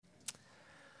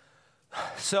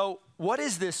So what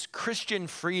is this Christian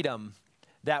freedom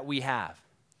that we have?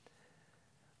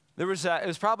 It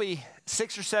was probably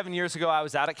 6 or 7 years ago. I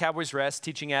was out at Cowboys Rest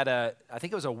teaching at I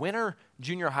think it was a winter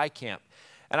junior high camp.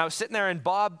 And I was sitting there, and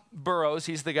Bob Burrows,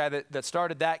 he's the guy that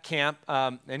started that camp,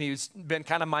 and he's been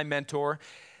kind of my mentor.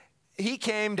 He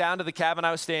came down to the cabin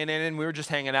I was staying in, and we were just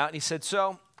hanging out, and he said,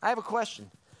 so I have a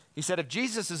question. He said, if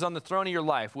Jesus is on the throne of your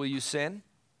life, will you sin?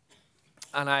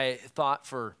 And I thought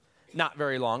for not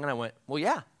very long, and I went, well,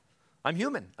 yeah, I'm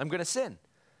human. I'm going to sin.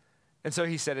 And so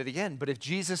he said it again, but if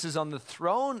Jesus is on the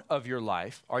throne of your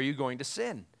life, are you going to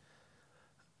sin?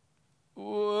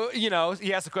 You know,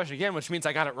 he asked the question again, which means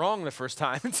I got it wrong the first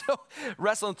time. And so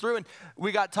wrestling through, and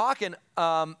we got talking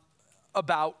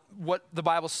about what the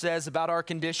Bible says about our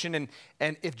condition.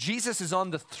 And if Jesus is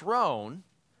on the throne,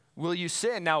 will you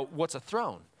sin? Now, what's a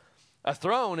throne? A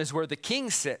throne is where the king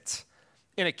sits.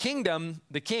 In a kingdom,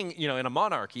 the king, in a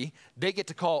monarchy, they get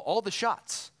to call all the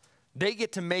shots. They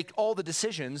get to make all the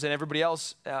decisions, and everybody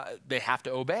else, they have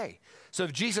to obey. So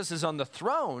if Jesus is on the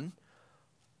throne,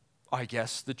 I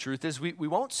guess the truth is we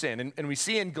won't sin. And we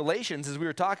see in Galatians, as we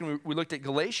were talking, we looked at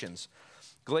Galatians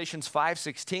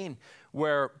 5:16,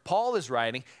 where Paul is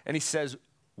writing, and he says,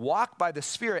 walk by the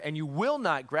Spirit, and you will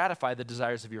not gratify the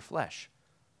desires of your flesh.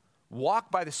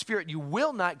 Walk by the Spirit, you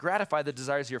will not gratify the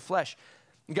desires of your flesh.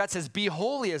 And God says, be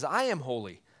holy as I am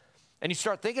holy. And you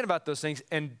start thinking about those things,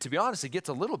 and to be honest, it gets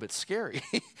a little bit scary.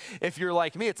 If you're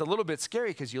like me, it's a little bit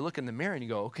scary because you look in the mirror and you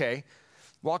go, okay,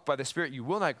 walk by the Spirit, you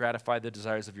will not gratify the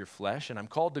desires of your flesh, and I'm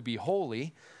called to be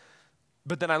holy.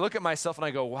 But then I look at myself and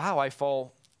I go, wow, I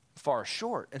fall far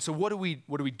short. And so what do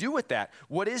we do with that?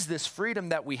 What is this freedom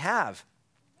that we have?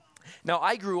 Now,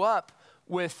 I grew up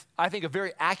with, I think, a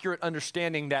very accurate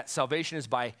understanding that salvation is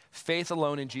by faith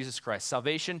alone in Jesus Christ.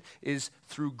 Salvation is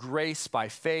through grace by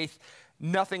faith,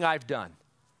 nothing I've done.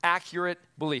 Accurate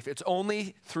belief. It's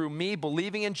only through me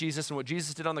believing in Jesus and what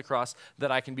Jesus did on the cross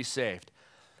that I can be saved.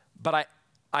 But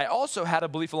I also had a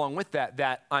belief along with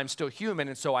that I'm still human,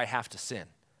 and so I have to sin.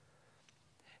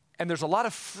 And there's a lot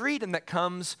of freedom that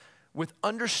comes with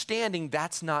understanding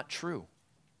that's not true.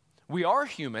 We are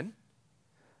human.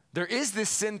 There is this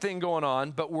sin thing going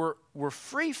on, but we're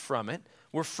free from it.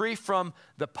 We're free from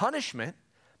the punishment,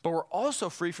 but we're also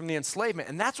free from the enslavement.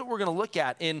 And that's what we're going to look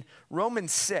at in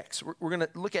Romans 6. We're going to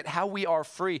look at how we are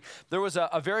free. There was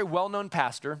a very well-known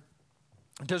pastor,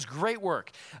 does great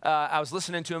work. I was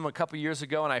listening to him a couple years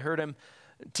ago, and I heard him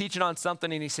teaching on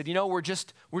something, and he said, we're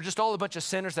just all a bunch of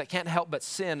sinners that can't help but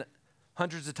sin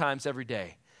hundreds of times every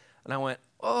day. And I went,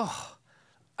 oh,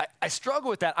 I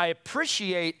struggle with that. I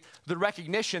appreciate the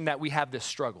recognition that we have this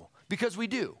struggle, because we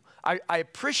do. I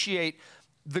appreciate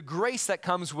the grace that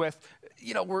comes with,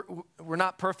 we're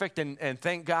not perfect, and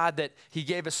thank God that he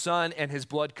gave his son and his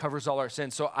blood covers all our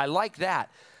sins. So I like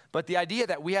that. But the idea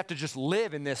that we have to just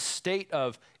live in this state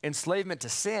of enslavement to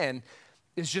sin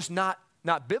is just not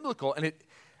biblical. And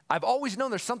I've always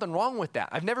known there's something wrong with that.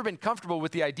 I've never been comfortable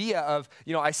with the idea of,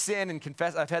 I sin and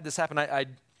confess. I've had this happen. I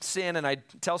sin and I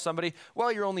tell somebody,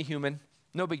 well, you're only human.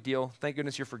 No big deal. Thank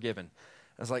goodness you're forgiven.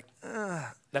 I was like,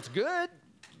 that's good,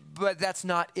 but that's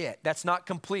not it. That's not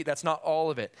complete. That's not all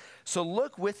of it. So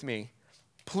look with me,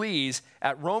 please,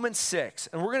 at Romans 6,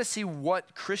 and we're going to see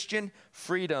what Christian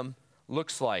freedom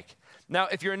looks like. Now,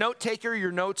 if you're a note taker,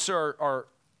 your notes are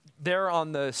there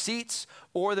on the seats,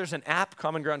 or there's an app,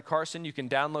 Common Ground Carson. You can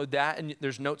download that, and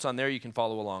there's notes on there you can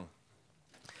follow along.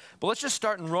 But let's just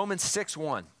start in Romans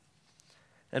 6:1.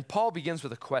 And Paul begins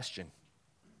with a question.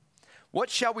 What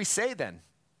shall we say then?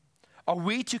 Are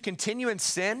we to continue in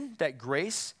sin that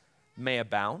grace may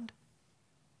abound?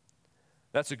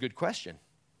 That's a good question.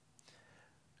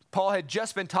 Paul had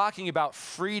just been talking about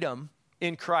freedom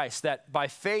in Christ, that by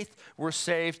faith we're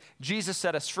saved. Jesus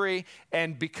set us free,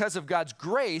 and because of God's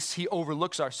grace, he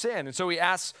overlooks our sin. And so he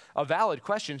asks a valid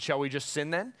question, shall we just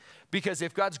sin then? Because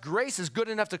if God's grace is good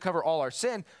enough to cover all our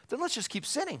sin, then let's just keep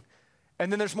sinning.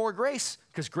 And then there's more grace,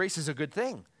 because grace is a good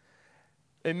thing.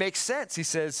 It makes sense. He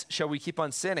says, shall we keep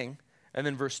on sinning? And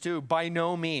then verse 2, by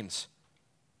no means.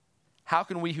 How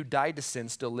can we who died to sin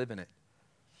still live in it?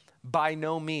 By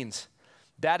no means.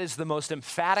 That is the most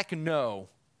emphatic no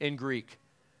in Greek.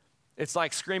 It's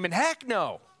like screaming, heck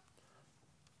no.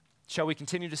 Shall we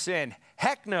continue to sin?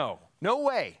 Heck no. No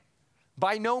way.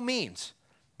 By no means.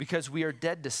 Because we are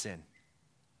dead to sin.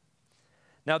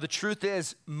 Now, the truth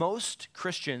is, most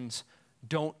Christians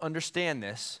don't understand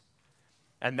this,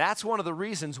 and that's one of the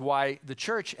reasons why the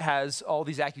church has all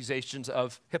these accusations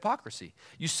of hypocrisy.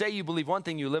 You say you believe one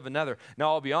thing, you live another. Now,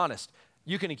 I'll be honest,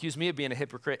 you can accuse me of being a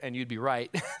hypocrite, and you'd be right,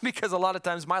 because a lot of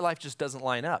times my life just doesn't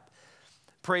line up.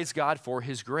 Praise God for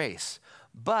his grace.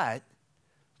 But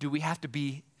Do we have to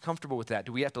be comfortable with that?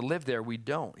 Do we have to live there? We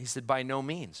don't. He said, by no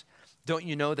means. Don't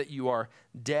you know that you are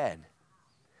dead?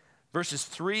 Verses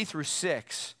 3 through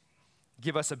 6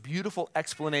 give us a beautiful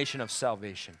explanation of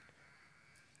salvation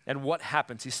and what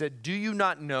happens. He said, do you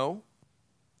not know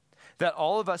that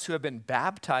all of us who have been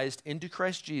baptized into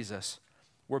Christ Jesus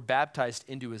were baptized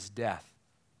into his death?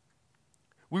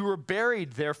 We were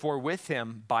buried, therefore, with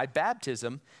him by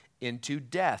baptism into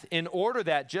death, in order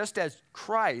that just as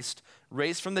Christ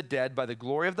raised from the dead by the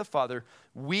glory of the Father,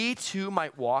 we too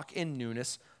might walk in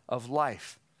newness of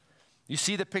life. You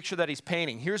see the picture that he's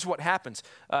painting. Here's what happens.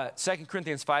 2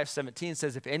 Corinthians 5:17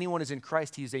 says, if anyone is in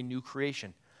Christ, he is a new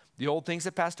creation. The old things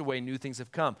have passed away, new things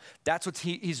have come. That's what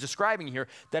he's describing here,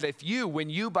 that if you, when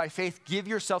you by faith give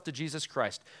yourself to Jesus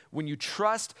Christ, when you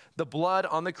trust the blood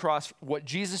on the cross, what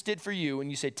Jesus did for you, and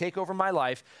you say, take over my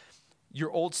life, your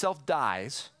old self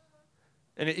dies.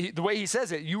 And the way he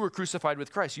says it, you were crucified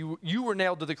with Christ. You were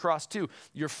nailed to the cross too.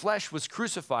 Your flesh was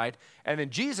crucified, and then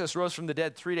Jesus rose from the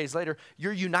dead 3 days later.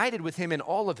 You're united with him in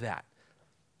all of that.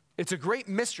 It's a great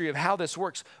mystery of how this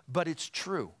works, but it's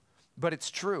true. But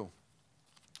it's true.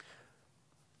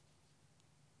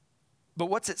 But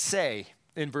what's it say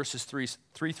in verses 3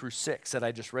 through 6 that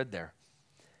I just read there?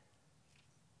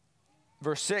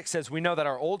 Verse 6 says, we know that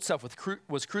our old self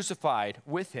was crucified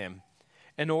with him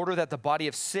in order that the body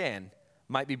of sin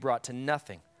might be brought to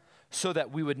nothing, so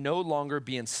that we would no longer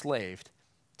be enslaved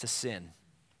to sin.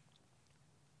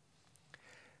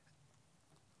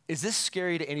 Is this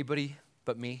scary to anybody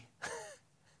but me?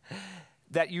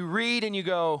 That you read and you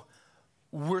go,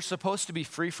 we're supposed to be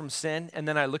free from sin, and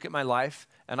then I look at my life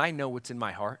and I know what's in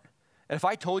my heart. And if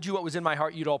I told you what was in my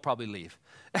heart, you'd all probably leave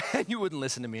and you wouldn't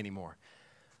listen to me anymore.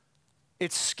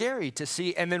 It's scary to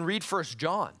see, and then read 1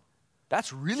 John.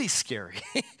 That's really scary.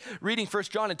 Reading 1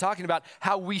 John and talking about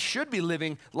how we should be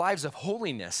living lives of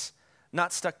holiness,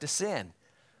 not stuck to sin.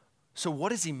 So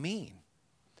what does he mean?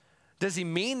 Does he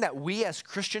mean that we as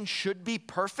Christians should be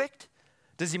perfect?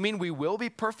 Does he mean we will be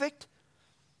perfect?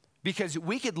 Because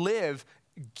we could live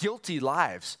guilty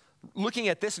lives, looking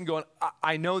at this and going,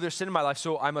 I know there's sin in my life,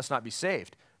 so I must not be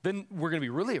saved. Then we're going to be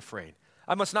really afraid.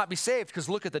 I must not be saved because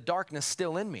look at the darkness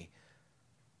still in me.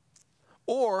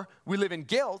 Or we live in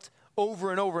guilt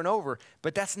over and over and over,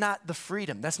 but that's not the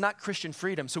freedom. That's not Christian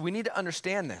freedom. So we need to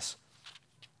understand this.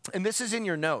 And this is in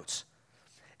your notes.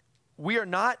 We are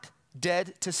not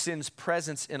dead to sin's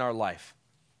presence in our life,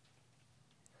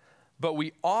 but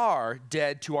we are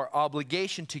dead to our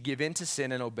obligation to give in to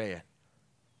sin and obey it.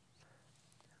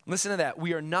 Listen to that.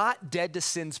 We are not dead to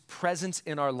sin's presence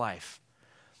in our life.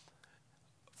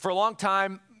 For a long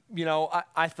time,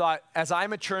 I thought as I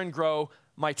mature and grow,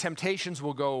 my temptations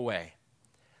will go away.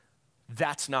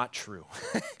 That's not true.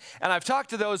 And I've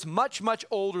talked to those much, much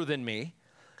older than me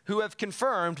who have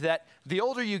confirmed that the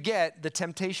older you get, the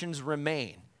temptations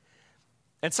remain.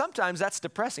 And sometimes that's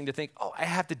depressing to think, I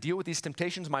have to deal with these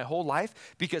temptations my whole life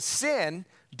because sin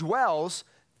dwells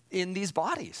in these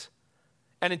bodies.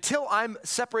 And until I'm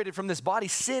separated from this body,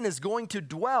 sin is going to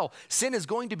dwell. Sin is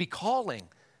going to be calling.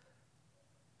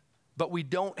 But we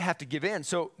don't have to give in.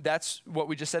 So that's what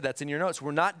we just said. That's in your notes.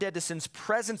 We're not dead to sin's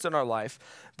presence in our life,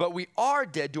 but we are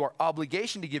dead to our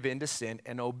obligation to give in to sin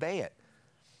and obey it.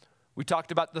 We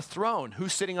talked about the throne.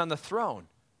 Who's sitting on the throne?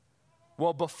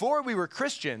 Well, before we were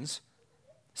Christians,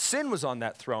 sin was on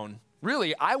that throne.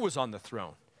 Really, I was on the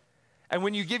throne. And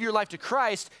when you give your life to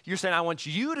Christ, you're saying, I want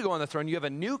you to go on the throne. You have a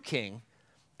new king,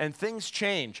 and things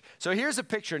change. So here's a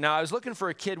picture. Now, I was looking for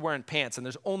a kid wearing pants, and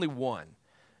there's only one.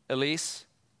 Elise,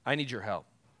 I need your help.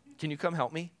 Can you come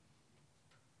help me?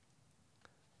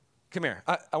 Come here.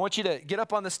 I want you to get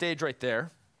up on the stage right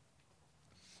there.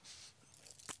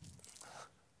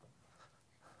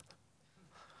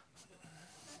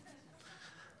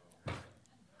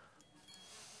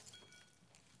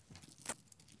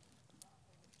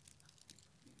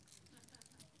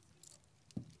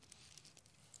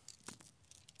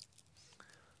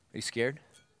 Are you scared?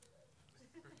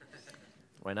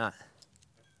 Why not?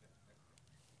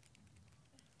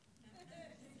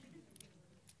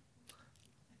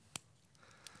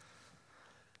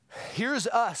 Here's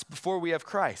us before we have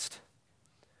Christ.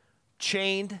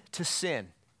 Chained to sin.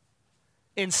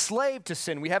 Enslaved to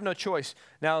sin. We have no choice.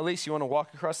 Now, Elise, you want to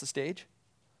walk across the stage?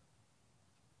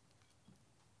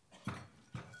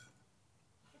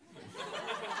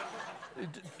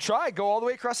 Try, go all the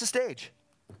way across the stage.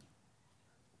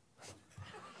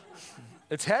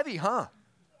 It's heavy, huh?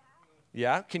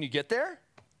 Yeah, can you get there?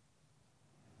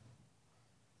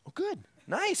 Oh, good,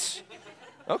 nice.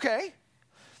 Okay.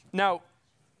 Now,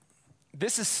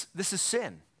 this is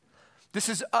sin. This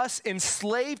is us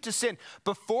enslaved to sin.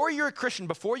 Before you're a Christian,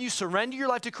 before you surrender your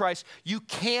life to Christ, you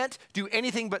can't do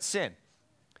anything but sin.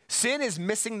 Sin is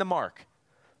missing the mark.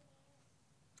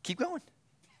 Keep going.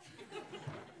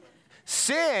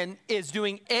 Sin is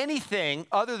doing anything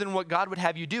other than what God would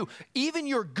have you do. Even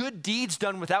your good deeds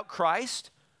done without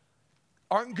Christ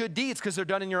aren't good deeds because they're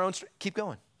done in your own strength. Keep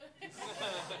going.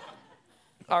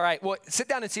 All right, well, sit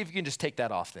down and see if you can just take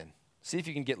that off then. See if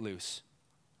you can get loose.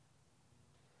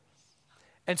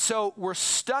 And so we're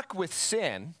stuck with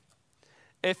sin.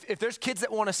 If there's kids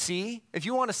that want to see, if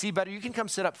you want to see better, you can come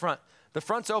sit up front. The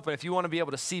front's open if you want to be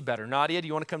able to see better. Nadia, do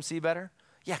you want to come see better?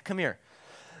 Yeah, come here.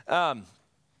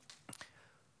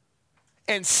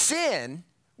 And sin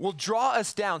will draw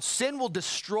us down. Sin will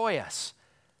destroy us.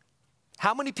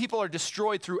 How many people are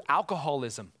destroyed through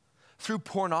alcoholism, through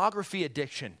pornography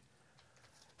addiction,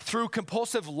 through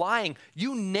compulsive lying?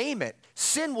 You name it.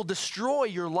 Sin will destroy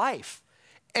your life.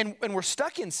 And we're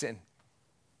stuck in sin.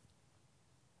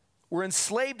 We're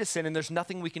enslaved to sin, and there's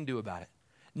nothing we can do about it.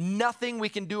 Nothing we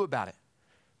can do about it.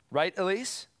 Right,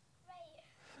 Elise?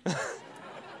 Right.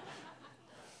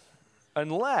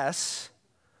 Unless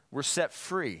we're set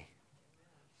free.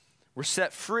 We're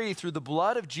set free through the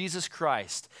blood of Jesus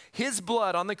Christ. His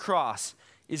blood on the cross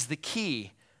is the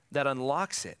key that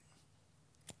unlocks it.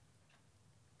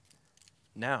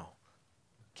 Now,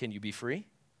 can you be free?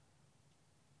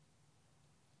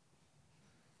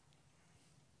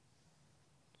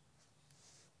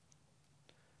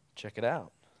 Check it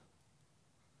out.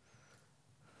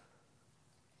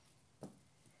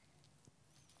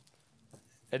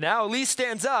 And now Elise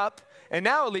stands up, and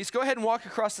now Elise, go ahead and walk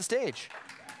across the stage.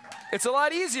 It's a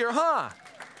lot easier, huh?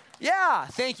 Yeah,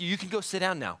 thank you. You can go sit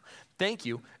down now. Thank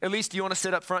you. Elise, do you want to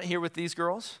sit up front here with these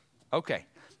girls? Okay.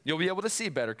 You'll be able to see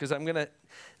better because I'm gonna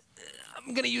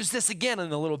use this again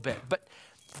in a little bit. But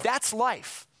that's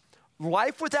life.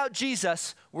 Life without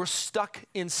Jesus, we're stuck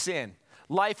in sin.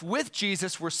 Life with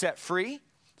Jesus, we're set free.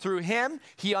 Through him,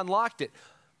 he unlocked it.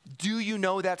 Do you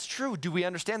know that's true? Do we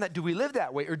understand that? Do we live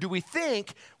that way? Or do we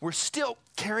think we're still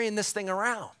carrying this thing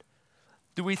around?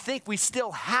 Do we think we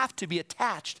still have to be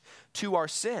attached to our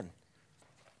sin?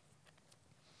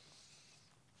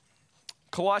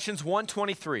 Colossians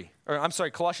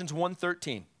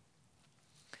 1:13.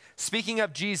 Speaking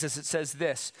of Jesus, it says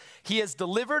this: He has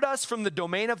delivered us from the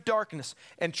domain of darkness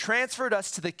and transferred us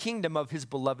to the kingdom of his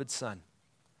beloved Son.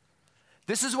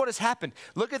 This is what has happened.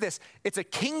 Look at this. It's a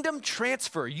kingdom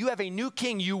transfer. You have a new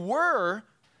king. You were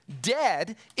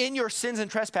dead in your sins and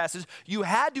trespasses. You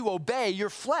had to obey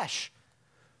your flesh.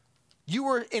 You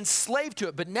were enslaved to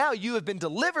it, but now you have been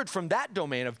delivered from that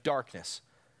domain of darkness.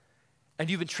 And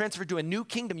you've been transferred to a new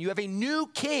kingdom. You have a new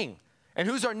king. And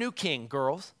who's our new king,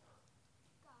 girls?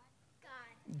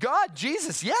 God,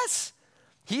 Jesus, yes.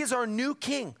 He is our new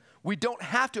king. We don't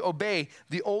have to obey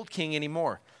the old king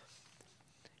anymore.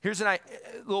 Here's a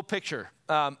little picture.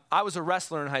 I was a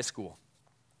wrestler in high school,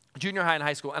 junior high and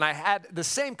high school, and I had the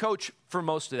same coach for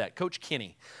most of that, Coach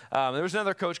Kinney. There was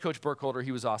another coach, Coach Burkholder.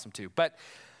 He was awesome too. But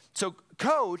so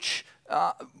Coach,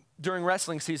 during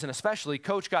wrestling season especially,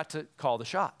 Coach got to call the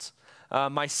shots.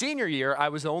 My senior year, I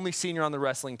was the only senior on the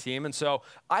wrestling team, and so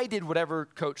I did whatever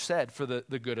Coach said for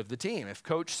the good of the team. If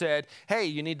Coach said, hey,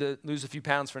 you need to lose a few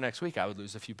pounds for next week, I would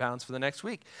lose a few pounds for the next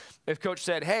week. If Coach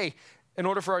said, hey, in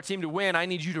order for our team to win, I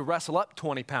need you to wrestle up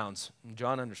 20 pounds.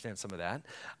 John understands some of that.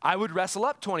 I would wrestle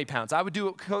up 20 pounds. I would do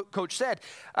what Coach said.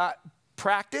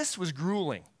 Practice was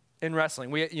grueling in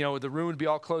wrestling. The room would be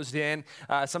all closed in.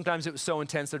 Sometimes it was so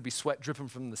intense there'd be sweat dripping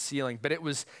from the ceiling. But it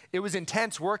was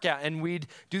intense workout, and we'd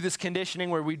do this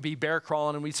conditioning where we'd be bear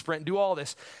crawling and we'd sprint and do all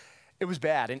this. It was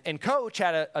bad. And Coach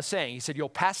had a saying. He said, you'll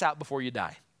pass out before you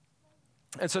die.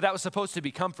 And so that was supposed to be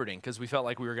comforting because we felt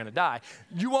like we were going to die.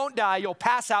 You won't die. You'll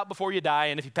pass out before you die.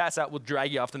 And if you pass out, we'll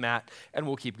drag you off the mat and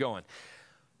we'll keep going.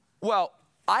 Well,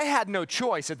 I had no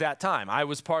choice at that time. I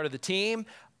was part of the team.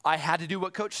 I had to do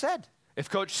what Coach said. If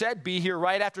Coach said, be here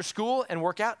right after school and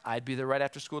work out, I'd be there right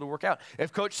after school to work out.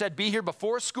 If Coach said, be here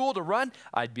before school to run,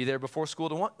 I'd be there before school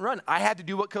to run. I had to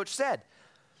do what Coach said.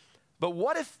 But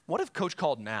what if Coach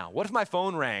called now? What if my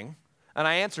phone rang and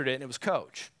I answered it and it was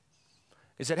Coach?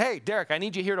 He said, hey, Derek, I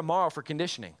need you here tomorrow for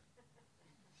conditioning.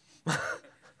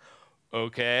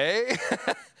 Okay.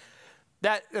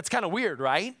 That's kind of weird,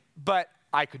 right? But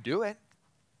I could do it.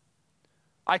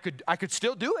 I could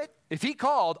still do it. If he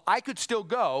called, I could still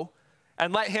go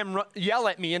and let him yell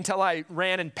at me until I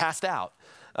ran and passed out.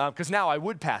 Because now I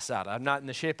would pass out. I'm not in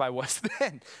the shape I was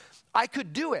then. I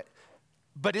could do it.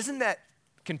 But isn't that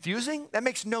confusing? That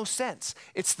makes no sense.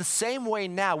 It's the same way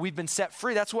now. We've been set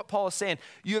free. That's what Paul is saying.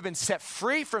 You have been set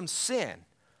free from sin.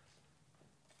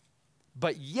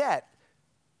 But yet,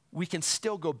 we can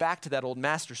still go back to that old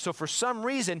master. So for some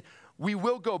reason, we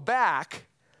will go back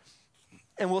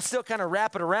and we'll still kind of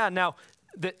wrap it around. Now,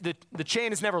 the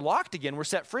chain is never locked again. We're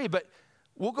set free, but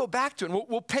we'll go back to it and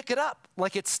we'll pick it up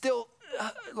like it's still,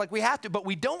 like we have to, but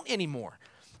we don't anymore.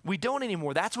 We don't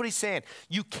anymore. That's what he's saying.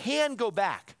 You can go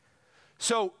back.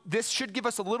 So this should give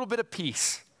us a little bit of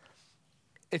peace.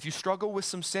 If you struggle with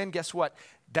some sin, guess what?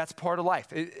 That's part of life.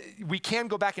 We can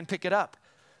go back and pick it up.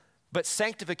 But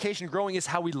sanctification, growing, is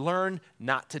how we learn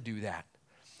not to do that.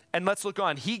 And let's look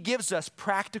on. He gives us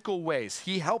practical ways.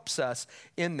 He helps us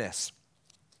in this.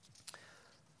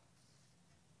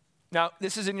 Now,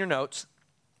 this is in your notes.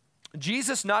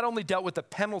 Jesus not only dealt with the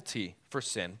penalty for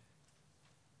sin,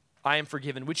 I am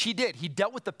forgiven, which he did. He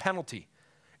dealt with the penalty.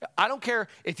 I don't care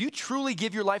if you truly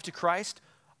give your life to Christ,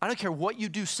 I don't care what you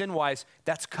do sin-wise,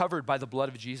 that's covered by the blood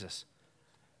of Jesus.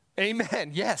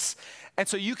 Amen, yes. And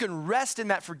so you can rest in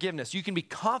that forgiveness. You can be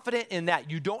confident in that.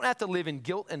 You don't have to live in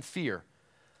guilt and fear.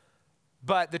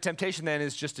 But the temptation then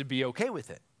is just to be okay with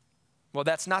it. Well,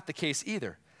 that's not the case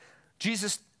either.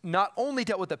 Jesus not only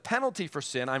dealt with the penalty for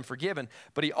sin, I'm forgiven,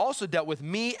 but he also dealt with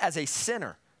me as a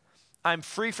sinner. I'm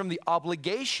free from the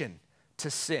obligation to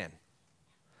sin.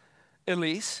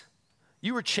 Elise,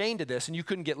 you were chained to this and you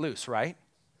couldn't get loose, right?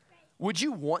 Would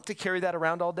you want to carry that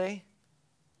around all day?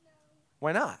 No.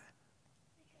 Why not?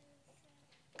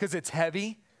 Because it's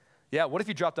heavy? Yeah, what if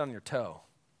you dropped on your toe?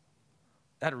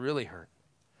 That'd really hurt.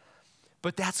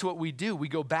 But that's what we do. We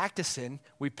go back to sin,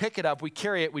 we pick it up, we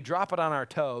carry it, we drop it on our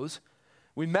toes.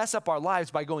 We mess up our lives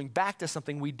by going back to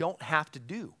something we don't have to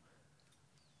do.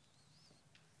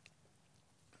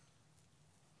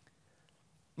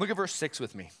 Look at verse 6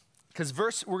 with me. Because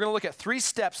we're going to look at 3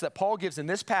 steps that Paul gives in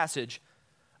this passage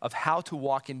of how to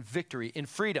walk in victory, in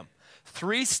freedom.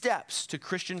 3 steps to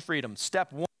Christian freedom.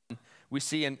 Step 1, we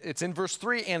see, and it's in verse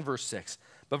 3 and verse 6.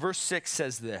 But verse 6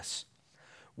 says this: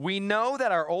 we know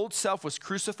that our old self was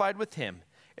crucified with him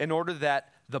in order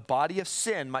that the body of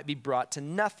sin might be brought to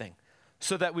nothing,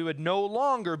 so that we would no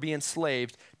longer be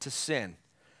enslaved to sin.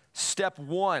 Step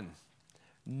 1,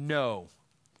 know.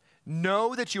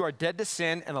 Know that you are dead to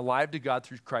sin and alive to God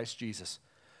through Christ Jesus.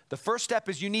 The first step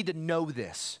is you need to know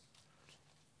this.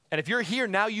 And if you're here,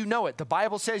 now you know it. The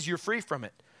Bible says you're free from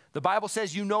it. The Bible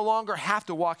says you no longer have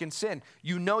to walk in sin.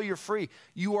 You know you're free.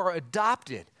 You are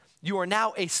adopted. You are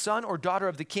now a son or daughter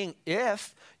of the King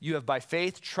if you have by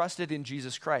faith trusted in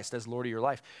Jesus Christ as Lord of your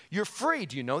life. You're free.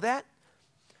 Do you know that?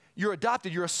 You're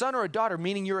adopted. You're a son or a daughter,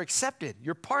 meaning you're accepted.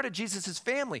 You're part of Jesus'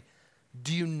 family.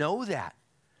 Do you know that?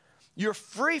 You're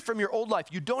free from your old life.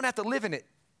 You don't have to live in it.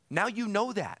 Now you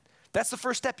know that. That's the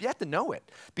first step. You have to know it.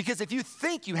 Because if you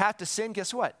think you have to sin,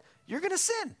 guess what? You're going to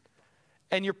sin.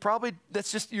 And you're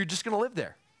just going to live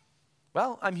there.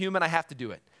 Well, I'm human. I have to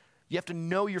do it. You have to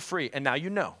know you're free. And now you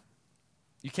know.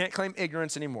 You can't claim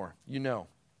ignorance anymore. You know.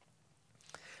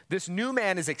 This new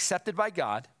man is accepted by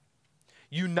God,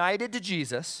 united to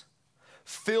Jesus,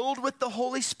 filled with the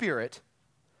Holy Spirit,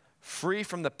 free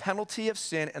from the penalty of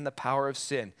sin and the power of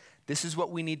sin. This is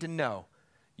what we need to know.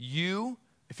 You,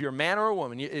 if you're a man or a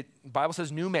woman, the Bible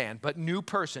says new man, but new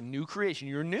person, new creation,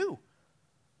 you're new.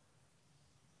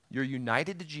 You're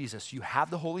united to Jesus. You have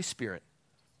the Holy Spirit.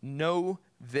 Know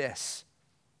this.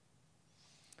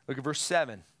 Look at verse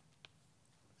 7.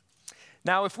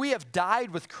 Now, if we have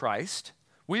died with Christ,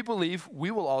 we believe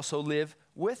we will also live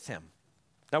with him.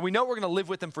 Now, we know we're going to live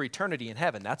with him for eternity in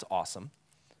heaven. That's awesome.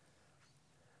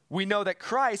 We know that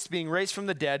Christ, being raised from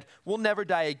the dead, will never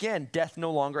die again. Death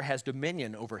no longer has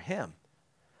dominion over him.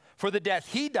 For the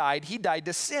death he died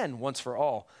to sin once for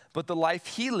all. But the life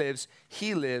he lives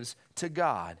to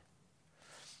God.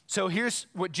 So here's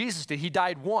what Jesus did. He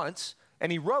died once,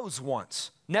 and he rose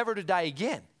once, never to die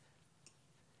again.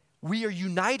 We are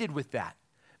united with that,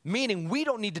 meaning we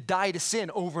don't need to die to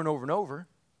sin over and over and over.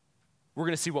 We're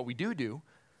going to see what we do,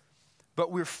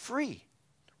 but we're free.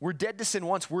 We're dead to sin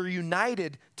once. We're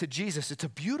united to Jesus. It's a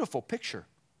beautiful picture.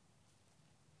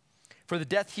 For the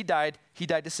death he died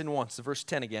to sin once. The verse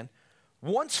 10 again.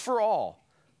 Once for all,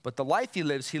 but the life he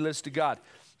lives to God.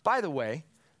 By the way,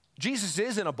 Jesus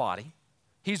is in a body.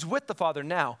 He's with the Father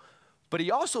now, but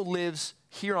he also lives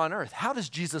here on earth. How does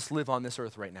Jesus live on this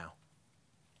earth right now?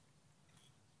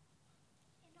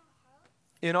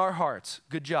 In our hearts.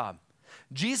 Good job.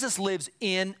 Jesus lives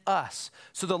in us.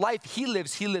 So the life he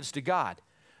lives to God.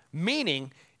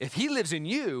 Meaning, if he lives in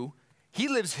you, he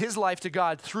lives his life to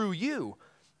God through you.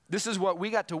 This is what we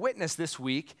got to witness this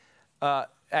week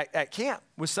at camp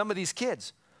with some of these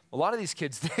kids. A lot of these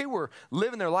kids, they were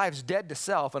living their lives dead to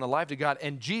self and alive to God,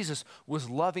 and Jesus was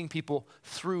loving people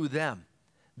through them.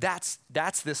 That's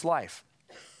this life.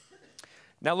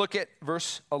 Now look at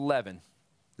verse 11.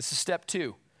 This is step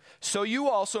 2. So you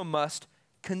also must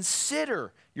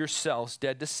consider yourselves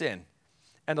dead to sin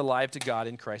and alive to God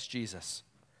in Christ Jesus.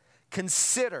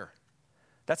 Consider.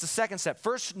 That's the second step.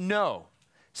 First, know.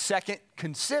 Second,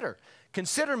 consider.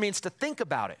 Consider means to think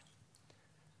about it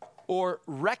or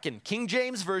reckon. King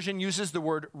James Version uses the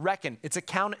word reckon. It's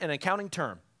an accounting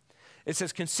term. It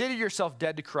says, consider yourself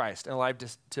dead to Christ and alive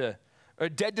or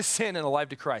dead to sin and alive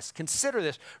to Christ. Consider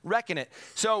this. Reckon it.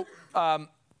 So,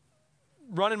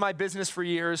 running my business for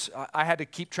years, I had to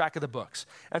keep track of the books.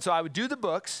 And so I would do the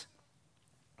books.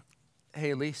 Hey,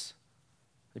 Elise,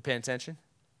 you paying attention?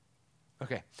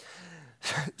 Okay.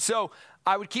 So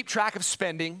I would keep track of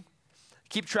spending,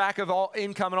 keep track of all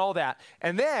income and all that.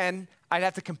 And then I'd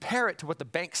have to compare it to what the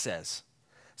bank says.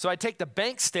 So I'd take the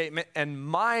bank statement and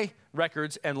my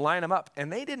records and line them up.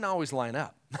 And they didn't always line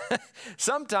up.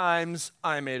 Sometimes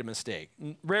I made a mistake.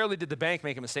 Rarely did the bank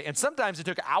make a mistake. And sometimes it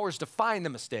took hours to find the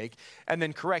mistake and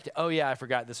then correct it. Oh, yeah, I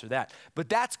forgot this or that. But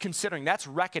that's considering. That's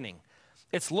reckoning.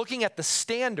 It's looking at the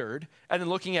standard and then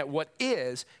looking at what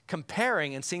is,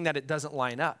 comparing and seeing that it doesn't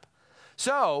line up.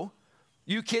 So,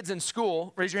 you kids in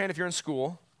school, raise your hand if you're in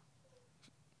school.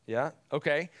 Yeah,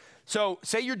 okay. So,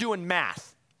 say you're doing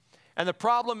math, and the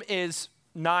problem is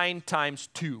 9 times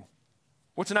 2.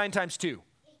 What's 9 times 2? 18.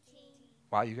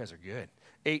 Wow, you guys are good.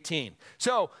 18.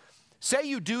 So, say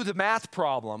you do the math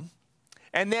problem,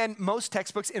 and then most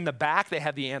textbooks in the back, they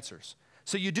have the answers.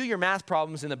 So, you do your math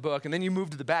problems in the book, and then you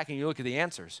move to the back and you look at the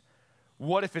answers.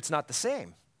 What if it's not the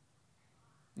same?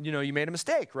 You know, you made a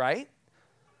mistake, right?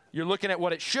 You're looking at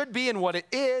what it should be and what it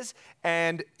is,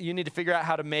 and you need to figure out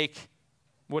how to make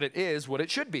what it is what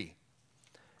it should be.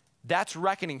 That's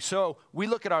reckoning. So we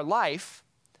look at our life,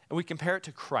 and we compare it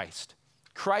to Christ.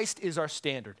 Christ is our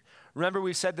standard. Remember,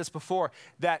 we've said this before,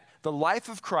 that the life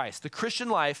of Christ, the Christian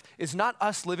life, is not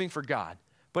us living for God,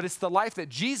 but it's the life that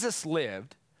Jesus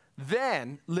lived,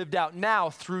 then lived out now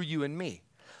through you and me.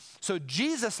 So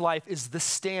Jesus' life is the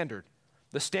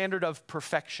standard of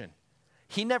perfection.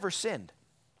 He never sinned.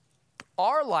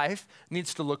 Our life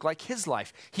needs to look like his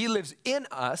life. He lives in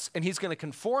us, and he's going to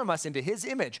conform us into his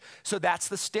image. So that's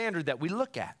the standard that we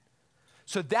look at.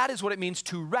 So that is what it means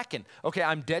to reckon. Okay,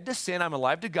 I'm dead to sin. I'm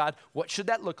alive to God. What should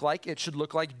that look like? It should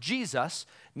look like Jesus.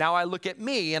 Now I look at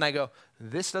me, and I go,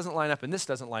 this doesn't line up, and this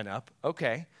doesn't line up.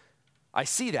 Okay, I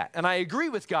see that. And I agree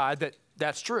with God that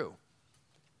that's true.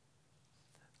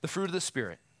 The fruit of the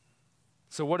Spirit.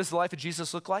 So what does the life of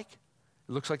Jesus look like?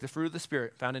 It looks like the fruit of the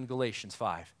Spirit found in Galatians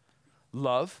 5.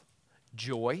 Love,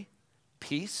 joy,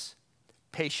 peace,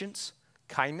 patience,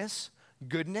 kindness,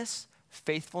 goodness,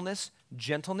 faithfulness,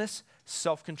 gentleness,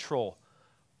 self-control.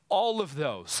 All of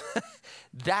those.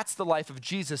 That's the life of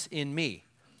Jesus in me.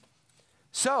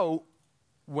 So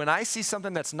when I see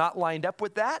something that's not lined up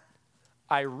with that,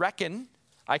 I reckon,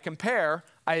 I compare,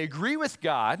 I agree with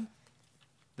God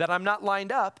that I'm not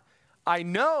lined up. I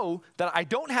know that I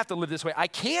don't have to live this way. I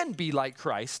can be like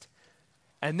Christ.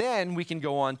 And then we can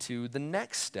go on to the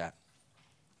next step.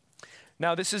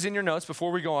 Now, this is in your notes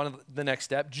before we go on to the next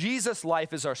step. Jesus'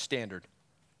 life is our standard.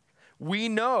 We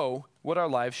know what our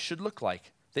lives should look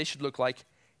like. They should look like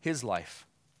his life.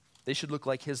 They should look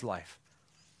like his life.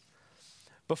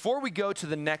 Before we go to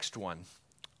the next one,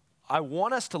 I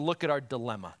want us to look at our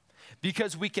dilemma,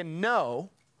 because we can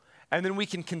know and then we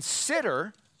can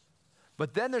consider,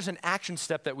 but then there's an action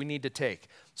step that we need to take.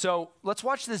 So let's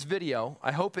watch this video.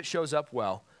 I hope it shows up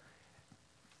well.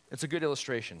 It's a good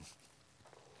illustration.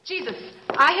 Jesus,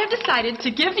 I have decided to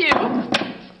give you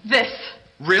this.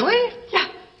 Really? Yeah.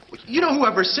 You know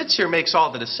whoever sits here makes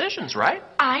all the decisions, right?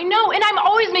 I know, and I'm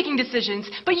always making decisions,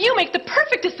 but you make the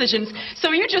perfect decisions,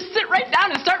 so you just sit right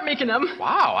down and start making them.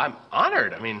 Wow, I'm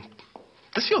honored. I mean,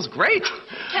 this feels great.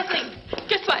 Kathleen,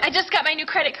 guess what? I just got my new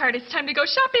credit card. It's time to go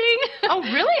shopping. Oh,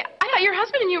 really? I thought your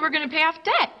husband and you were going to pay off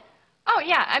debt. Oh,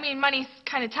 yeah. I mean, money's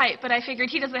kind of tight, but I figured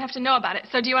he doesn't have to know about it.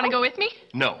 So do you want to go with me?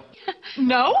 No.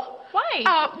 No?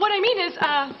 Why? What I mean is,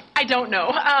 I don't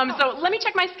know. So let me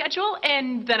check my schedule,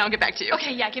 and then I'll get back to you.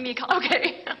 Okay, yeah, give me a call.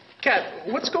 Okay. Kat,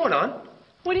 what's going on?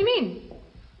 What do you mean?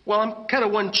 Well, I'm kind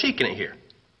of one-cheeking it here.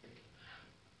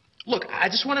 Look, I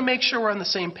just want to make sure we're on the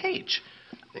same page.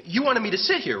 You wanted me to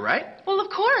sit here, right? Well, of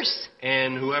course.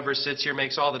 And whoever sits here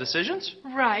makes all the decisions?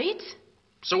 Right.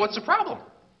 So what's the problem?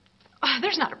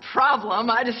 There's not a problem.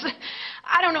 I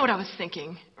don't know what I was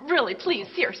thinking. Really, please,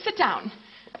 here, sit down.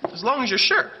 As long as you're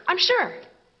sure. I'm sure.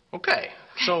 Okay,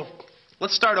 so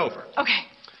let's start over. Okay.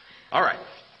 All right.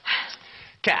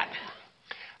 Kat,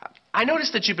 I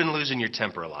noticed that you've been losing your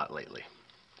temper a lot lately.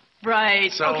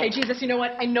 Right. So- Okay, Jesus, you know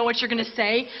what? I know what you're going to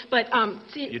say, but,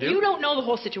 see, You do? you don't know the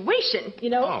whole situation,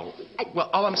 you know? Oh, well,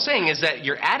 all I'm saying is that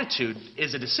your attitude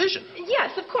is a decision.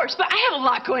 Yes, of course, but I have a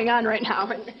lot going on right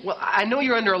now. Well, I know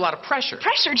you're under a lot of pressure.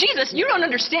 Pressure? Jesus, you don't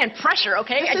understand pressure,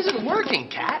 okay? This isn't working,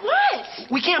 Kat.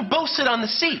 What? We can't both sit on the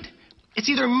seat. It's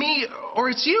either me or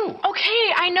it's you.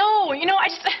 Okay, I know. You know,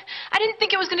 I didn't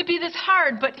think it was going to be this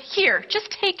hard, but here,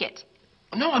 just take it.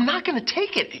 No, I'm not going to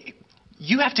take it.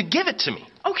 You have to give it to me.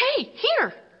 Okay,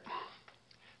 here.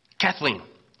 Kathleen,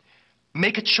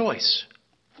 make a choice.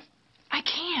 I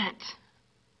can't.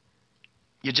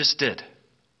 You just did.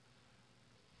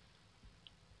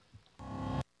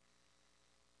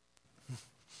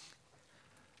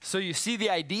 So you see the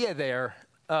idea there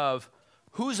of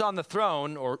who's on the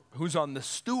throne or who's on the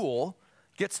stool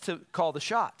gets to call the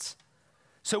shots.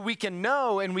 So we can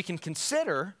know and we can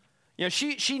consider, you know,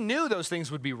 she knew those things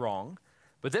would be wrong,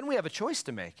 but then we have a choice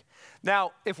to make.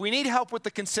 Now, if we need help with the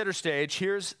consider stage,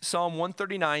 here's Psalm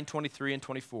 139, 23, and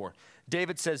 24.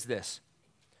 David says this,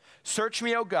 "Search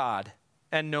me, O God,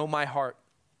 and know my heart.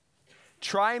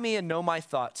 Try me and know my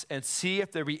thoughts, and see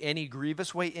if there be any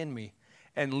grievous way in me,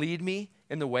 and lead me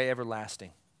in the way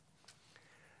everlasting."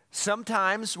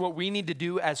 Sometimes what we need to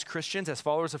do as Christians, as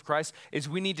followers of Christ, is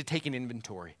we need to take an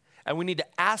inventory. And we need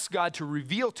to ask God to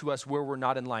reveal to us where we're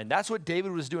not in line. That's what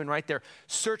David was doing right there.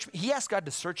 He asked God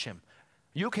to search him.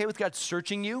 Are you okay with God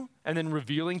searching you and then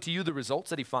revealing to you the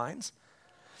results that he finds?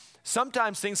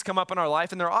 Sometimes things come up in our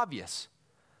life and they're obvious.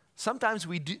 Sometimes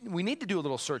we need to do a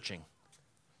little searching.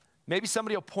 Maybe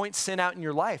somebody will point sin out in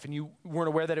your life and you weren't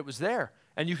aware that it was there.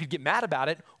 And you could get mad about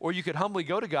it, or you could humbly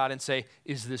go to God and say,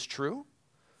 "Is this true?"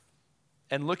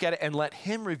 And look at it and let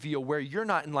him reveal where you're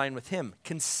not in line with him.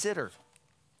 Consider.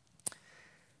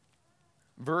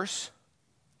 Verse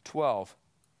 12.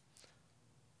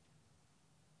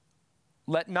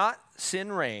 Let not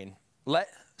sin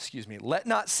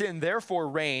therefore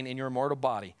reign in your mortal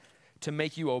body to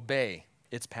make you obey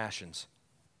its passions.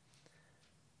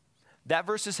 That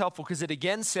verse is helpful because it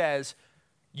again says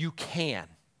you can.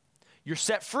 You're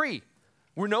set free.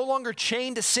 We're no longer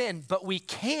chained to sin, but we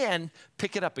can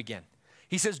pick it up again.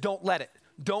 He says, don't let it.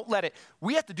 Don't let it.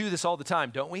 We have to do this all the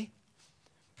time, don't we?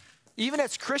 Even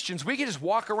as Christians, we can just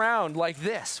walk around like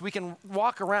this. We can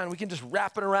walk around, we can just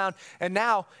wrap it around, and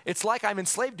now it's like I'm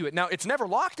enslaved to it. Now, it's never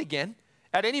locked again.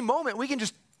 At any moment, we can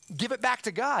just give it back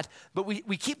to God, but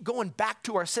we keep going back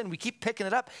to our sin. We keep picking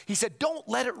it up. He said, don't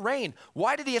let it reign.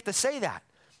 Why did he have to say that?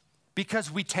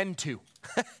 Because we tend to.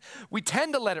 We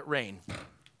tend to let it reign.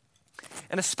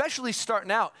 And especially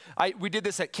starting out, we did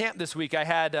this at camp this week. I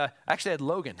actually had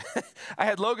Logan. I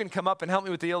had Logan come up and help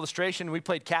me with the illustration. We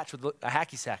played catch with a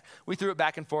hacky sack. We threw it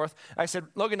back and forth. I said,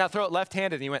 "Logan, now throw it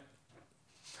left-handed." And he went,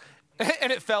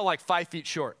 and it fell like 5 feet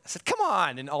short. I said, "Come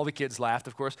on." And all the kids laughed,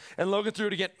 of course. And Logan threw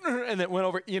it again, and it went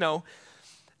over, you know.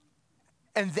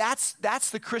 And that's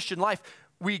the Christian life.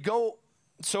 We go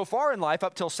so far in life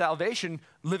up till salvation,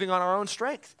 living on our own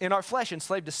strength, in our flesh,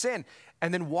 enslaved to sin.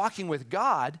 And then walking with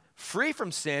God, free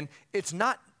from sin, it's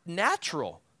not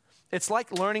natural. It's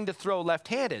like learning to throw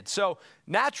left-handed. So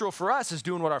natural for us is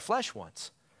doing what our flesh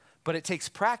wants. But it takes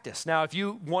practice. Now, if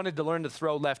you wanted to learn to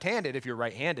throw left-handed, if you're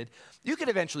right-handed, you could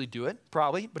eventually do it,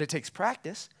 probably, but it takes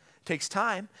practice. It takes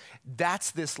time. That's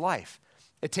this life.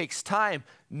 It takes time,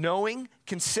 knowing,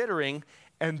 considering,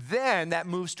 and then that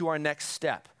moves to our next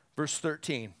step. Verse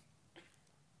 13.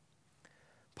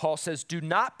 Paul says, "Do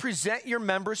not present your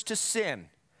members to sin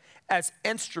as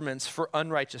instruments for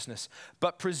unrighteousness,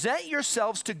 but present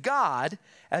yourselves to God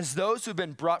as those who've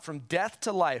been brought from death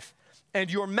to life,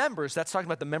 and your members," that's talking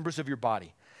about the members of your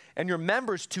body, "and your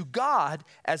members to God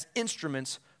as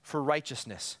instruments for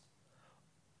righteousness."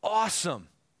 Awesome.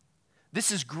 This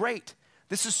is great.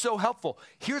 This is so helpful.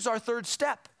 Here's our third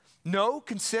step. Know,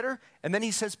 consider, and then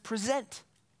he says present.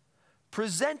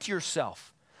 Present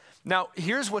yourself. Now,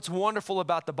 here's what's wonderful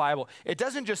about the Bible. It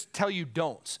doesn't just tell you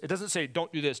don'ts. It doesn't say,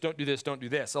 don't do this, don't do this, don't do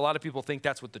this. A lot of people think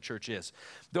that's what the church is.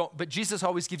 But Jesus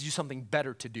always gives you something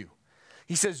better to do.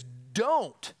 He says,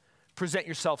 don't present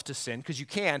yourself to sin, because you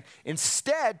can.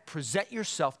 Instead, present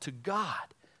yourself to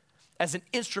God as an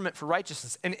instrument for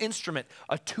righteousness, an instrument,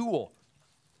 a tool.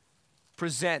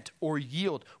 Present or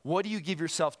yield. What do you give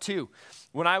yourself to?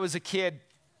 When I was a kid,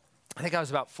 I think I was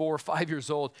about 4 or 5 years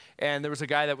old, and there was a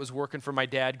guy that was working for my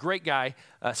dad, great guy,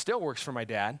 still works for my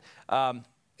dad,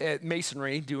 at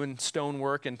masonry, doing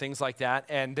stonework and things like that,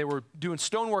 and they were doing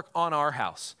stonework on our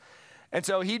house. And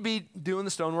so he'd be doing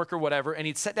the stonework or whatever, and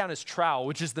he'd set down his trowel,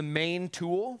 which is the main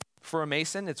tool for a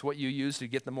mason. It's what you use to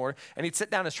get the mortar. And he'd sit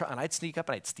down his trowel, and I'd sneak up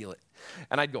and I'd steal it,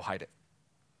 and I'd go hide it.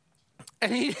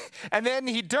 And then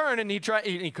he'd turn and he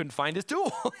couldn't find his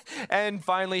tool. And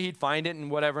finally he'd find it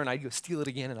and whatever, and I'd go steal it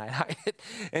again and I'd hide it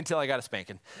until I got a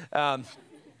spanking.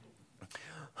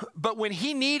 But when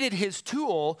he needed his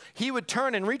tool, he would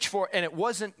turn and reach for it, and it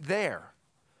wasn't there.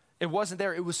 It wasn't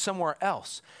there. It was somewhere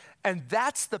else. And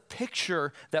that's the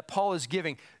picture that Paul is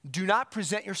giving. Do not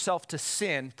present yourself to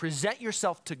sin. Present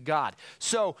yourself to God.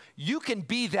 So you can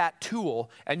be that tool,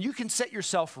 and you can set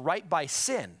yourself right by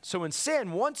sin. So when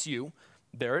sin wants you,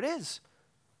 there it is.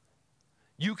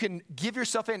 You can give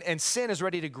yourself in, and sin is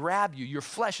ready to grab you. Your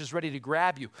flesh is ready to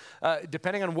grab you,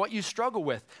 depending on what you struggle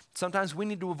with. Sometimes we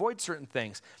need to avoid certain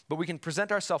things, but we can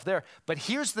present ourselves there. But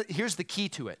here's the key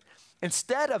to it.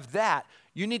 Instead of that,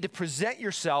 you need to present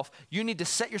yourself, you need to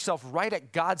set yourself right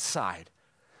at God's side,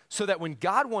 so that when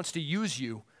God wants to use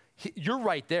you, you're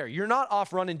right there. You're not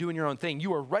off running doing your own thing.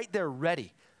 You are right there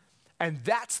ready. And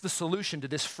that's the solution to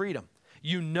this freedom.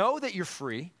 You know that you're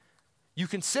free. You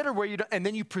consider where you don't, and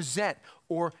then you present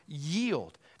or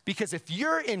yield. Because if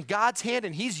you're in God's hand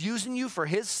and he's using you for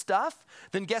his stuff,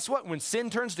 then guess what? When sin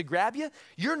turns to grab you,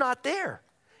 you're not there.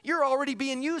 You're already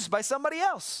being used by somebody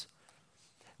else.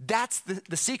 That's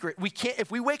the secret. We can't,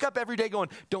 if we wake up every day going,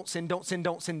 don't sin, don't sin,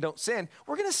 don't sin, don't sin,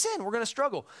 we're going to sin. We're going to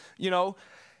struggle,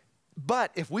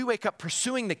 But if we wake up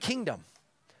pursuing the kingdom,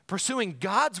 pursuing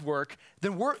God's work,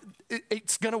 then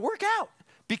it's going to work out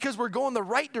because we're going the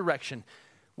right direction.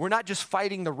 We're not just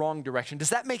fighting the wrong direction. Does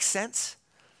that make sense?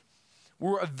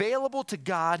 We're available to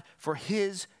God for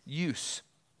his use.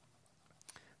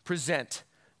 Present.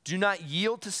 Do not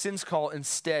yield to sin's call.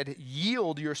 Instead,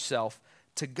 yield yourself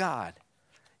to God.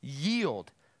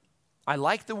 Yield. I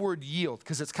like the word yield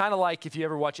because it's kind of like if you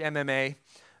ever watch MMA,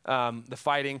 the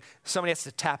fighting, somebody has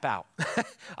to tap out.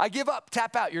 I give up,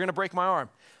 tap out. You're going to break my arm.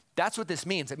 That's what this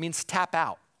means. It means tap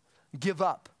out, give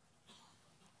up.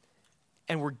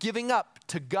 And we're giving up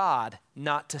to God,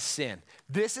 not to sin.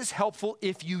 This is helpful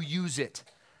if you use it.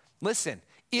 Listen,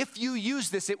 if you use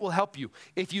this, it will help you.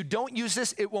 If you don't use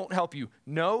this, it won't help you.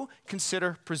 Know,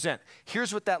 consider, present.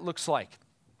 Here's what that looks like.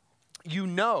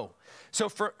 So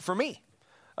for me,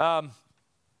 I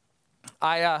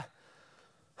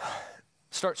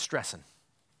start stressing.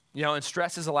 And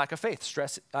stress is a lack of faith.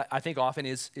 Stress, I think, often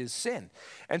is sin.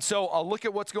 And so I'll look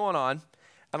at what's going on,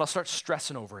 and I'll start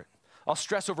stressing over it. I'll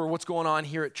stress over what's going on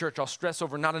here at church. I'll stress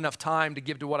over not enough time to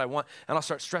give to what I want. And I'll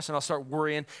start stressing. I'll start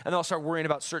worrying. And then I'll start worrying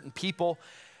about certain people.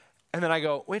 And then I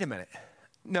go, wait a minute.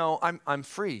 No, I'm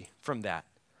free from that.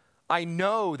 I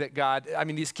know that God,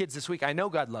 these kids this week, I know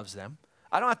God loves them.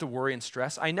 I don't have to worry and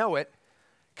stress. I know it.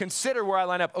 Consider where I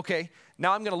line up. Okay,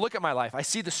 now I'm going to look at my life. I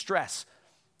see the stress.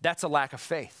 That's a lack of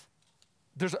faith.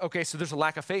 So there's a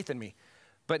lack of faith in me.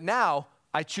 But now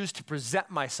I choose to present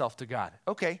myself to God.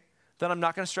 Okay. Then I'm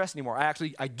not going to stress anymore.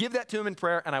 I give that to him in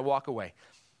prayer and I walk away.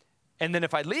 And then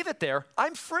if I leave it there,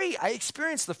 I'm free. I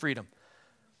experience the freedom.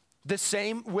 The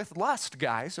same with lust,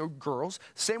 guys or girls.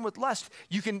 Same with lust.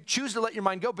 You can choose to let your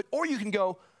mind go, or you can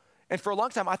go, and for a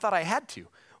long time I thought I had to.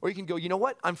 Or you can go, you know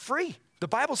what? I'm free. The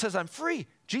Bible says I'm free.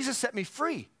 Jesus set me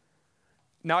free.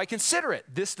 Now I consider it.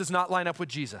 This does not line up with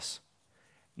Jesus.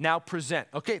 Now present.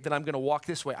 Okay, then I'm going to walk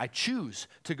this way. I choose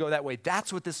to go that way.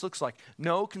 That's what this looks like.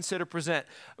 Know, consider, present.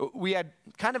 We had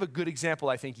kind of a good example,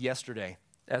 I think, yesterday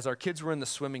as our kids were in the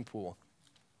swimming pool.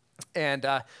 And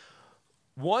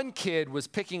one kid was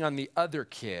picking on the other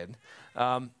kid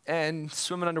and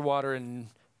swimming underwater and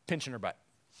pinching her butt.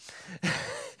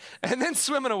 And then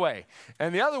swimming away.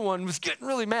 And the other one was getting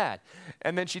really mad.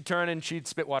 And then she'd turn and she'd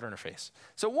spit water in her face.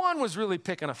 So one was really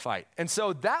picking a fight. And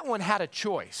so that one had a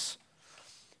choice.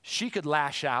 She could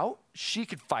lash out, she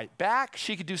could fight back,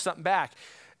 she could do something back.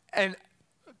 And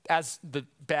as the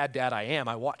bad dad I am,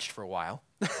 I watched for a while.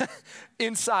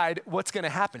 Inside, what's going to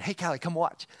happen? Hey, Callie, come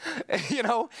watch.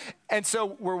 And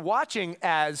so we're watching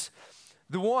as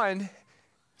the one,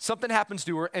 something happens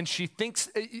to her, and she thinks,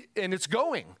 and it's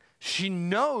going. She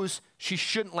knows she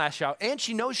shouldn't lash out, and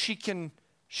she knows she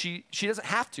doesn't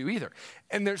have to either.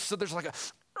 And there's like a,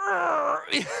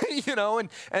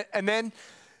 and then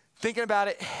thinking about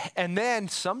it, and then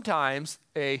sometimes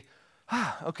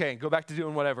okay, go back to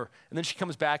doing whatever. And then she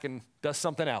comes back and does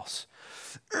something else.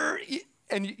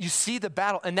 And you see the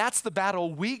battle, and that's the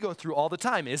battle we go through all the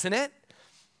time, isn't it?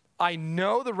 I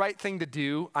know the right thing to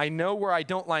do. I know where I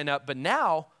don't line up, but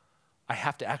now I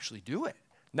have to actually do it.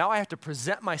 Now I have to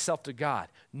present myself to God.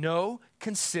 Know,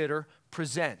 consider,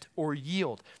 present, or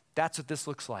yield. That's what this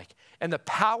looks like. And the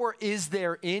power is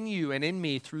there in you and in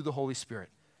me through the Holy Spirit.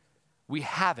 We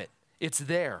have it. It's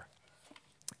there.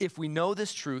 If we know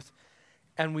this truth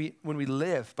and when we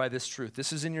live by this truth,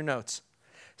 this is in your notes.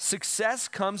 Success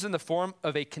comes in the form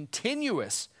of a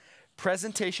continuous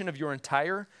presentation of your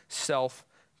entire self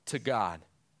to God.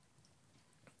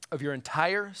 Of your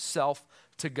entire self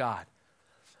to God.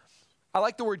 I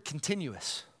like the word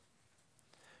continuous.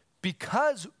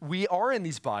 Because we are in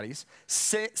these bodies,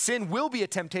 sin will be a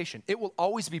temptation. It will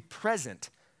always be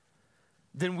present.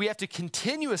 Then we have to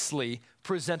continuously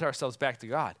present ourselves back to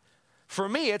God. For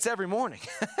me, it's every morning.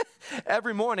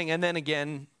 Every morning, and then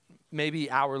again, maybe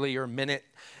hourly or minute.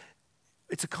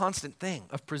 It's a constant thing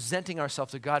of presenting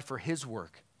ourselves to God for his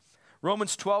work.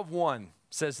 Romans 12:1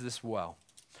 says this well.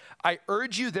 I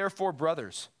urge you, therefore,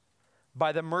 brothers,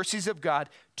 by the mercies of God,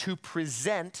 to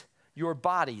present your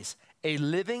bodies a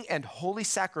living and holy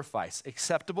sacrifice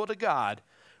acceptable to God,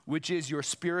 which is your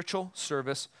spiritual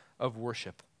service of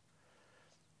worship.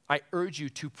 I urge you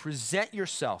to present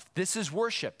yourself. This is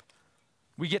worship.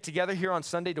 We get together here on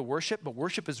Sunday to worship, but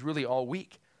worship is really all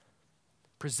week.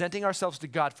 Presenting ourselves to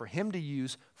God for him to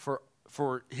use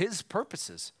for his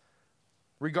purposes,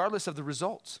 regardless of the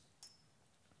results.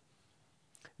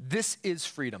 This is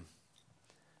freedom.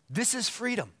 This is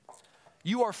freedom.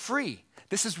 You are free.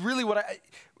 This is really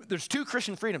there's two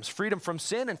Christian freedoms, freedom from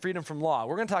sin and freedom from law.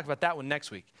 We're going to talk about that one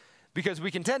next week because we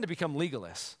can tend to become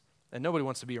legalists, and nobody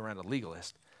wants to be around a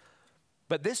legalist.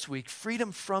 But this week,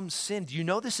 freedom from sin. Do you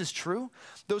know this is true?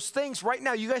 Those things right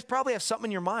now, you guys probably have something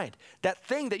in your mind. That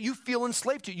thing that you feel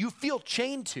enslaved to, you feel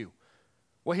chained to.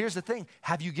 Well, here's the thing.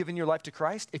 Have you given your life to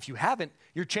Christ? If you haven't,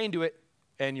 you're chained to it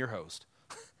and you're hosed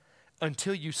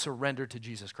until you surrender to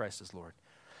Jesus Christ as Lord.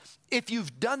 If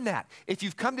you've done that, if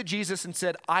you've come to Jesus and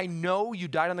said, I know you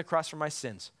died on the cross for my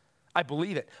sins. I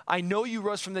believe it. I know you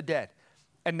rose from the dead.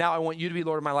 And now I want you to be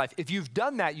Lord of my life. If you've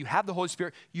done that, you have the Holy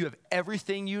Spirit. You have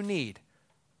everything you need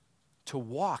to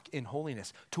walk in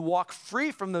holiness, to walk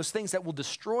free from those things that will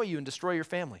destroy you and destroy your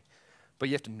family. But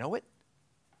you have to know it.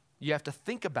 You have to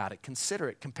think about it, consider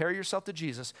it, compare yourself to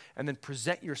Jesus, and then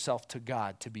present yourself to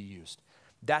God to be used.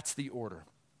 That's the order.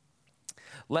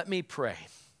 Let me pray.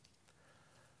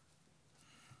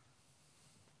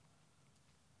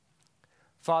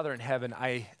 Father in heaven,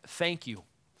 I thank you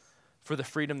for the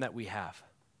freedom that we have.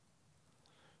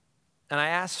 And I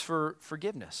ask for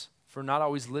forgiveness for not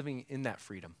always living in that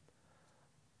freedom.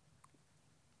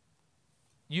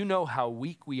 You know how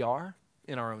weak we are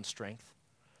in our own strength.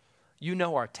 You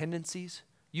know our tendencies.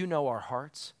 You know our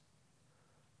hearts.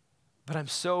 But I'm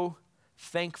so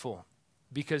thankful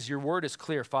because your word is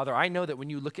clear. Father, I know that when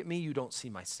you look at me, you don't see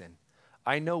my sin.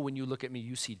 I know when you look at me,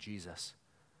 you see Jesus.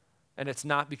 And it's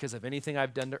not because of anything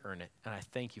I've done to earn it. And I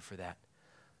thank you for that.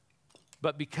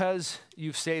 But because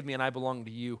you've saved me and I belong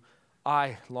to you,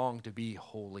 I long to be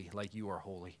holy like you are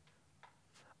holy.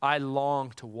 I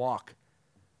long to walk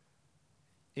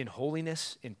in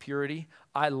holiness, in purity.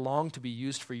 I long to be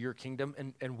used for your kingdom,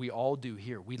 and we all do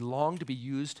here. We long to be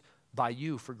used by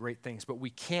you for great things, but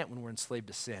we can't when we're enslaved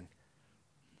to sin.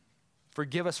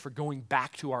 Forgive us for going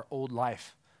back to our old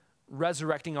life,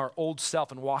 resurrecting our old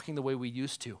self and walking the way we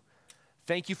used to.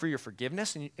 Thank you for your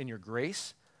forgiveness and your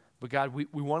grace, but God, we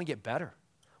want to get better.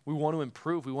 We want to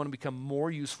improve. We want to become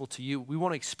more useful to you. We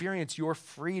want to experience your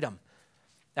freedom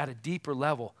at a deeper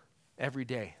level every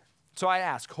day. So I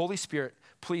ask, Holy Spirit,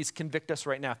 please convict us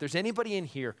right now. If there's anybody in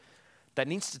here that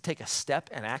needs to take a step,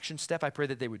 an action step, I pray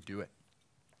that they would do it.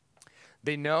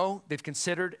 They know, they've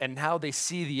considered, and now they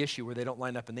see the issue where they don't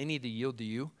line up and they need to yield to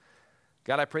you.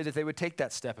 God, I pray that they would take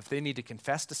that step. If they need to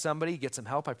confess to somebody, get some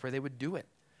help, I pray they would do it.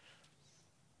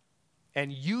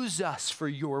 And use us for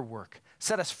your work.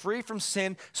 Set us free from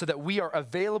sin so that we are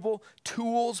available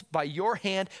tools by your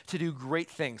hand to do great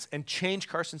things and change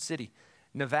Carson City,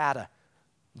 Nevada,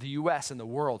 the U.S. and the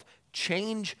world.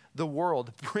 Change the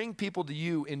world. Bring people to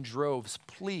you in droves,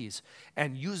 please,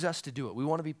 and use us to do it. We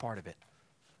want to be part of it.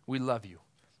 We love you.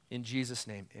 In Jesus'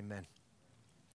 name, amen.